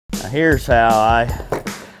Now here's how I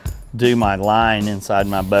do my line inside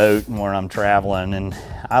my boat and where I'm traveling, and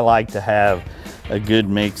I like to have a good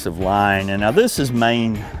mix of line. And now this is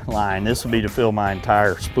main line. This will be to fill my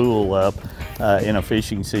entire spool up in a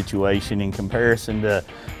fishing situation, in comparison to,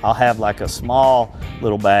 I'll have like a small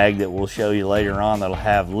little bag that we'll show you later on that'll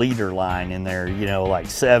have leader line in there, you know, like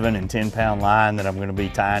 7 and 10 pound line that I'm going to be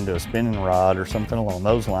tying to a spinning rod or something along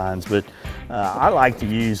those lines. But I like to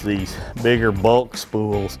use these bigger bulk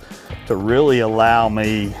spools to really allow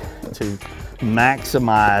me to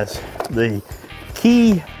maximize the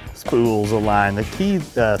key spools of line, the key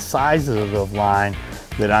sizes of line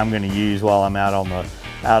that I'm going to use while I'm out on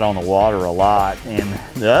the water a lot. And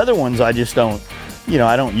the other ones I just don't, you know,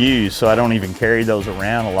 I don't use, so I don't even carry those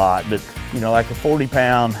around a lot. But you know, like a 40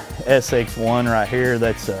 pound SX1 right here,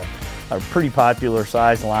 that's a pretty popular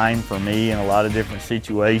size line for me in a lot of different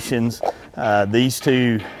situations. These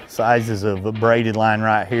two sizes of a braided line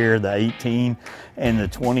right here, the 18 and the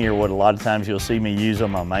 20, are what a lot of times you'll see me use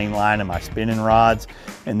on my main line and my spinning rods.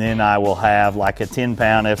 And then I will have like a 10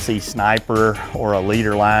 pound FC Sniper or a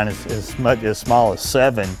leader line as small as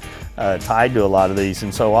 7 tied to a lot of these.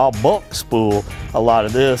 And so I'll bulk spool a lot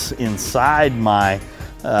of this inside my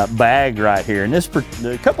bag right here. And this,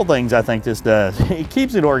 a couple things I think this does, it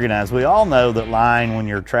keeps it organized. We all know that line, when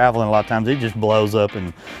you're traveling, a lot of times it just blows up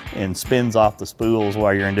and spins off the spools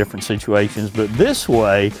while you're in different situations. But this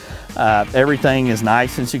way, everything is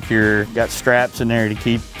nice and secure. Got straps in there to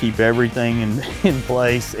keep everything in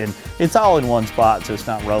place, and it's all in one spot, so it's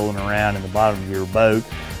not rolling around in the bottom of your boat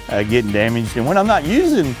getting damaged. And when I'm not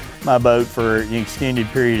using my boat for an extended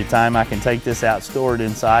period of time, I can take this out, store it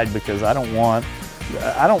inside, because I don't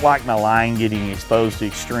like my line getting exposed to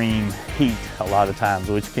extreme heat a lot of times,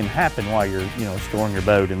 which can happen while you're, you know, storing your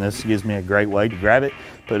boat. And this gives me a great way to grab it,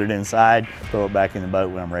 put it inside, throw it back in the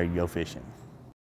boat when I'm ready to go fishing.